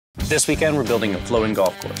This weekend, we're building a floating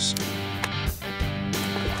golf course.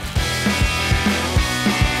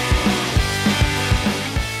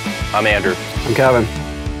 I'm Andrew. I'm Kevin.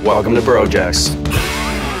 Welcome to Projects.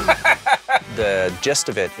 The gist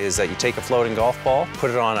of it is that you take a floating golf ball,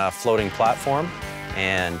 put it on a floating platform,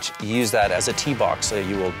 and use that as a tee box. So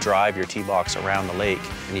you will drive your tee box around the lake,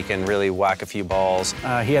 and you can really whack a few balls.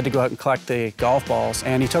 He had to go out and collect the golf balls,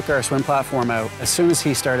 and he took our swim platform out. As soon as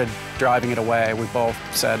he started driving it away, we both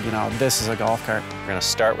said, you know, this is a golf cart. We're gonna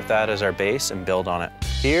start with that as our base and build on it.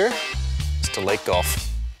 Here is to lake golf.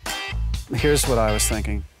 Here's what I was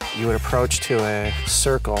thinking. You would approach to a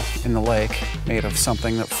circle in the lake made of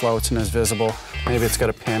something that floats and is visible. Maybe it's got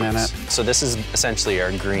a pin in it. So this is essentially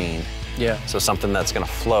our green. Yeah. So something that's gonna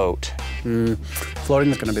float.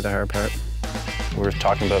 Floating is gonna be the hard part. We're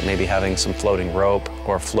talking about maybe having some floating rope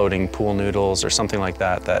or floating pool noodles or something like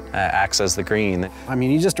that that acts as the green. I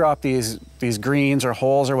mean, you just drop these greens or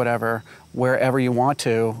holes or whatever wherever you want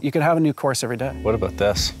to. You could have a new course every day. What about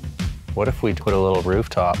this? What if we put a little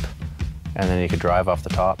rooftop and then you could drive off the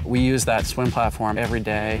top? We use that swim platform every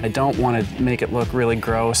day. I don't want to make it look really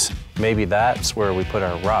gross. Maybe that's where we put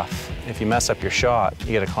our rough. If you mess up your shot,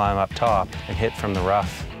 you gotta climb up top and hit from the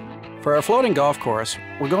rough. For our floating golf course,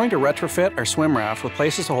 we're going to retrofit our swim raft with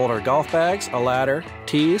places to hold our golf bags, a ladder,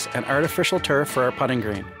 tees, and artificial turf for our putting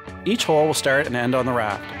green. Each hole will start and end on the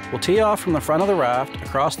raft. We'll tee off from the front of the raft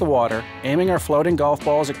across the water, aiming our floating golf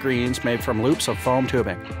balls at greens made from loops of foam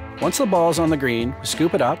tubing. Once the ball is on the green, we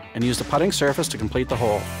scoop it up and use the putting surface to complete the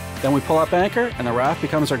hole. Then we pull up anchor and the raft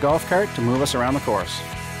becomes our golf cart to move us around the course.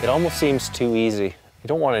 It almost seems too easy. You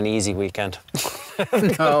don't want an easy weekend.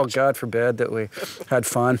 No, God forbid that we had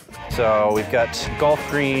fun. So we've got golf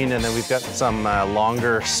green, and then we've got some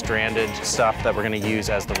longer stranded stuff that we're gonna use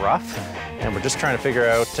as the rough. And we're just trying to figure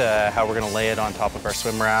out how we're gonna lay it on top of our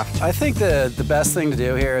swim raft. I think the best thing to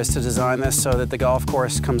do here is to design this so that the golf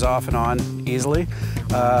course comes off and on easily.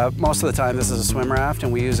 Most of the time this is a swim raft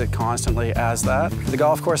and we use it constantly as that. The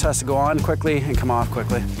golf course has to go on quickly and come off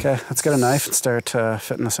quickly. Okay, let's get a knife and start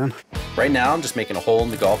fitting this in. Right now I'm just making a hole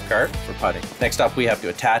in the golf cart for putting. Next up we have to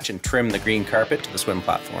attach and trim the green carpet to the swim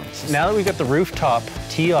platform. Now that we've got the rooftop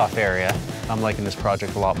tee-off area, I'm liking this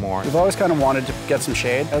project a lot more. We've always kind of wanted to get some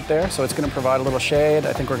shade out there, so it's going to provide a little shade.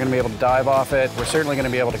 I think we're going to be able to dive off it. We're certainly going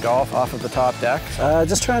to be able to golf off of the top deck.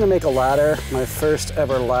 Just trying to make a ladder, my first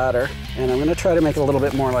ever ladder. And I'm going to try to make it a little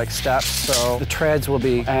bit more like steps, so the treads will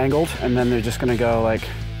be angled, and then they're just going to go like...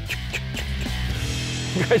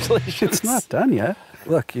 Congratulations. It's not done yet.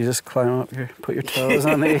 Look, you just climb up here, put your toes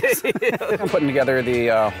on these. I'm putting together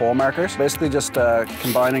the hole markers. Basically just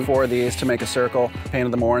combining 4 of these to make a circle,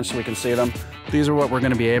 painted them orange so we can see them. These are what we're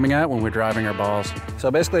going to be aiming at when we're driving our balls. So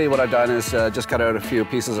basically what I've done is just cut out a few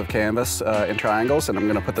pieces of canvas in triangles, and I'm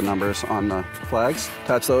going to put the numbers on the flags.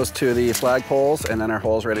 Attach those to the flag poles, and then our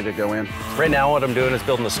hole's ready to go in. Right now what I'm doing is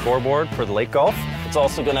building the scoreboard for the lake golf. It's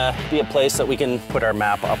also going to be a place that we can put our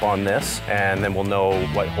map up on this, and then we'll know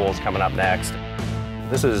what hole's coming up next.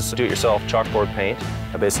 This is do-it-yourself chalkboard paint.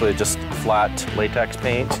 I basically just flat latex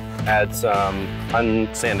paint, add some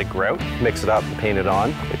unsanded grout, mix it up and paint it on.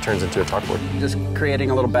 It turns into a chalkboard. Just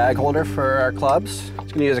creating a little bag holder for our clubs.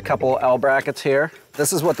 Just gonna use a couple L brackets here.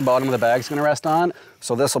 This is what the bottom of the bag's gonna rest on.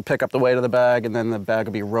 So this will pick up the weight of the bag, and then the bag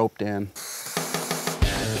will be roped in.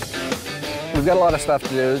 We've got a lot of stuff to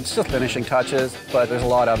do. It's just finishing touches, but there's a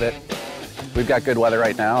lot of it. We've got good weather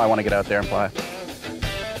right now. I want to get out there and play.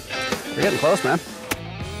 We're getting close, man.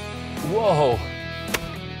 Whoa.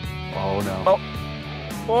 Oh, no. Oh.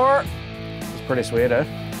 4. It's pretty sweet, eh?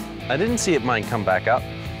 I didn't see mine come back up.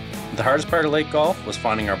 The hardest part of lake golf was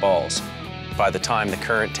finding our balls. By the time the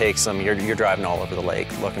current takes them, you're driving all over the lake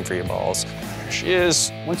looking for your balls. There she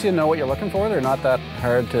is. Once you know what you're looking for, they're not that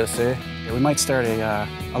hard to see. We might start a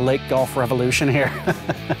lake golf revolution here.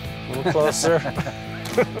 A little closer.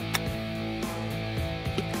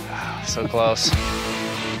 So close.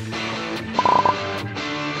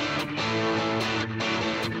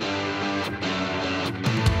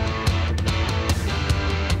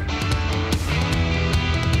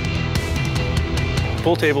 The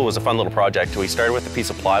pool table was a fun little project. We started with a piece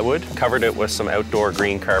of plywood, covered it with some outdoor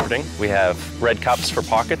green carpeting. We have red cups for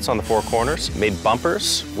pockets on the 4 corners, made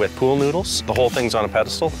bumpers with pool noodles. The whole thing's on a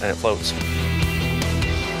pedestal and it floats.